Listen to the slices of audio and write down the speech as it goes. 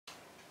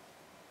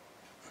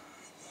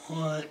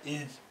What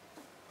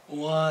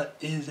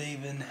is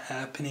even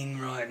happening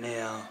right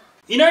now?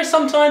 You know,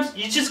 sometimes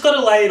you just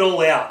gotta lay it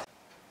all out.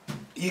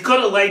 You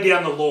gotta lay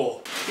down the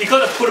law. You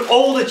gotta put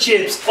all the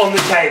chips on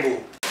the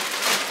table.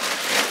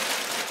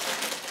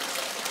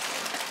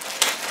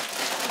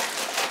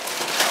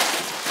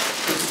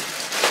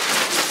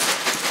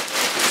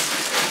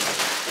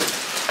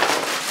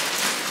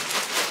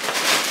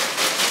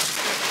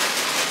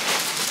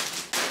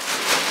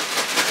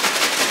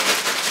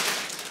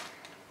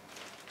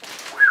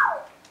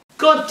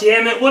 God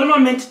damn it, what am I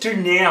meant to do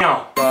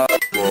now?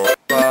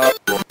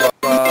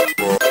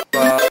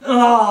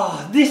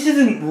 Ah, this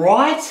isn't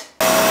right.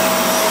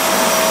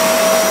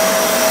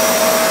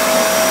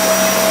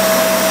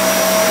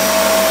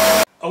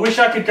 I wish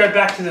I could go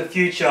back to the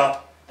future.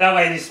 That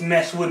way this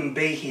mess wouldn't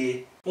be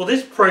here. Well,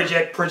 this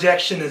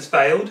projection has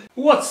failed.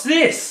 What's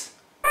this?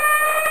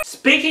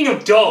 Speaking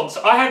of dogs,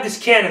 I have this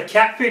can of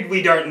cat food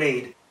we don't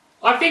need.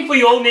 I think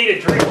we all need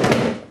a drink.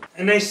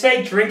 And they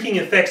say drinking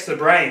affects the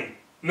brain.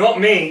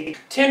 Not me.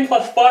 10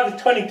 plus 5 is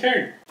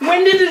 22.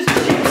 When did the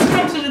chips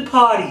come to the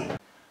party?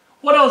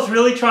 What I was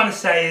really trying to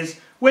say is,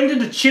 when did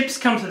the chips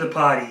come to the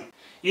party?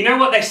 You know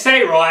what they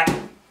say, right?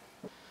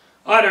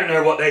 I don't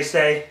know what they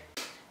say.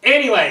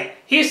 Anyway,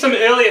 here's some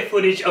earlier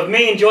footage of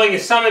me enjoying a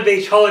summer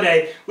beach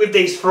holiday with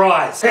these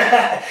fries.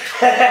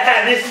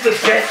 This is the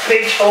best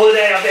beach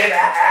holiday I've ever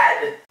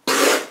had.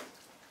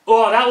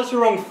 Oh, that was the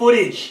wrong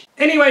footage.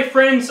 Anyway,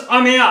 friends,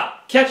 I'm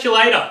out. Catch you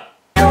later.